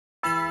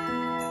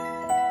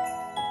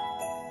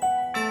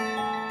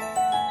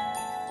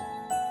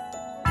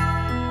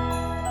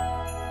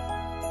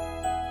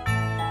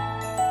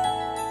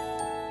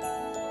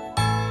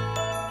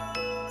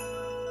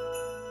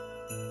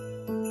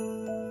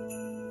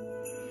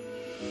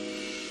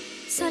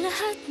sa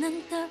lahat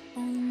ng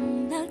taong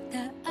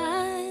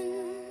nagdaan.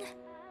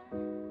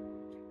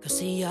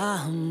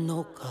 Kasiyahan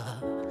o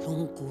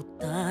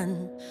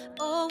kalungkutan,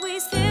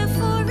 always there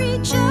for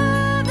each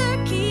other,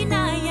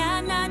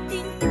 kinaya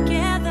natin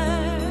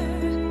together.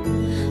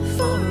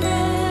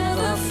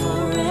 Forever,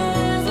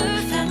 forever,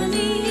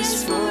 family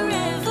is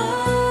forever.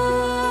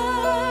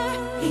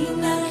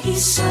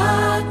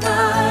 Inag-isa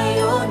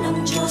tayo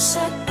ng Diyos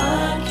at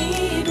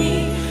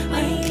pag-ibig,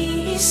 may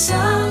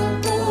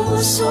iisang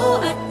puso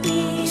at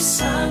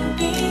isang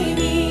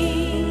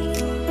bibig.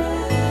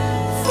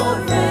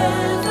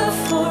 Forever,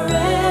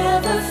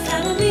 forever,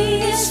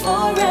 family is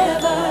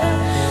forever.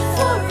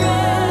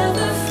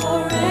 Forever,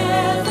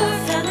 forever,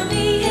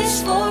 family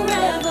is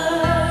forever.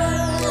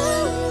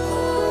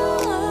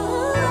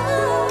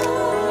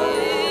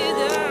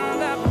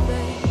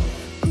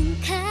 Kung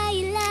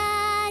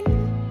kailan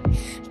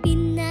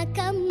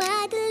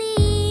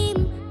pinakamadilim,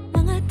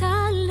 mga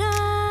tala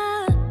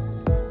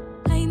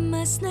ay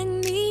mas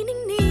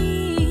nagniningning.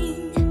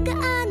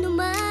 Gaano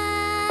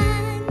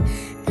man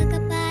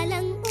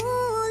kakapalang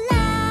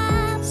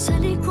ulap, sa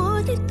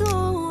likod ito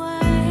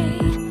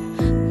ay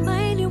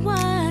may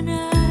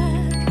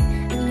liwanag.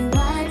 Ang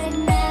liwanag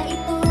na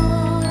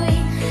ito'y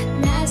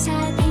nasa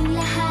ating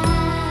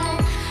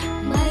lahat,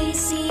 may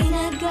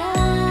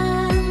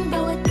sinagang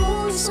bawat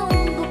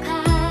pusong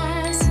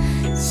bukas.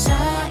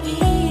 Sa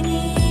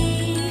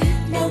init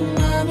ng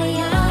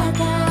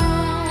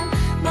mamayagan,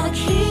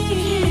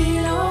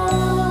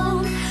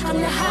 maghihilom ang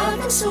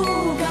lahat ng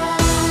sugat.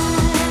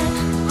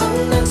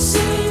 Ang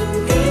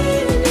nagsilbi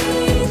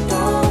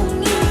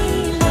nitong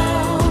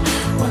ilaw,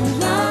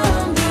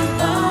 walang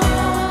iba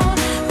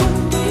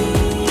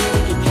kundi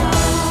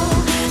ikaw.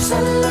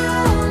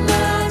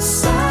 Salamat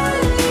sa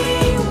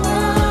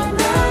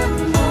liwanag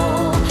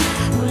mo,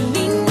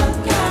 muling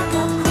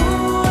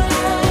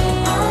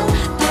magkakakulay ang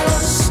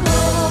pasto.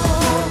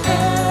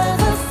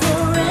 Forever,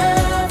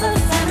 forever,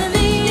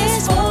 family is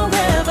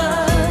forever.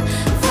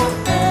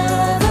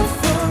 Forever,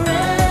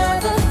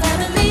 forever,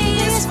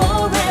 family is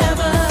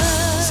forever.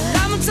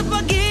 salamat sa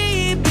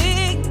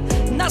pag-ibig,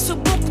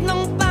 nasubok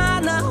ng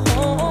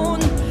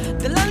panahon.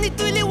 Dala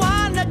nito'y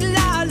liwanag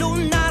lalo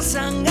na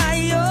sa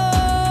ngayon.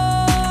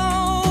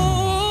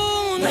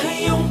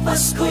 Ngayong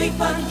Pasko'y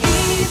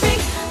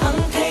pag-ibig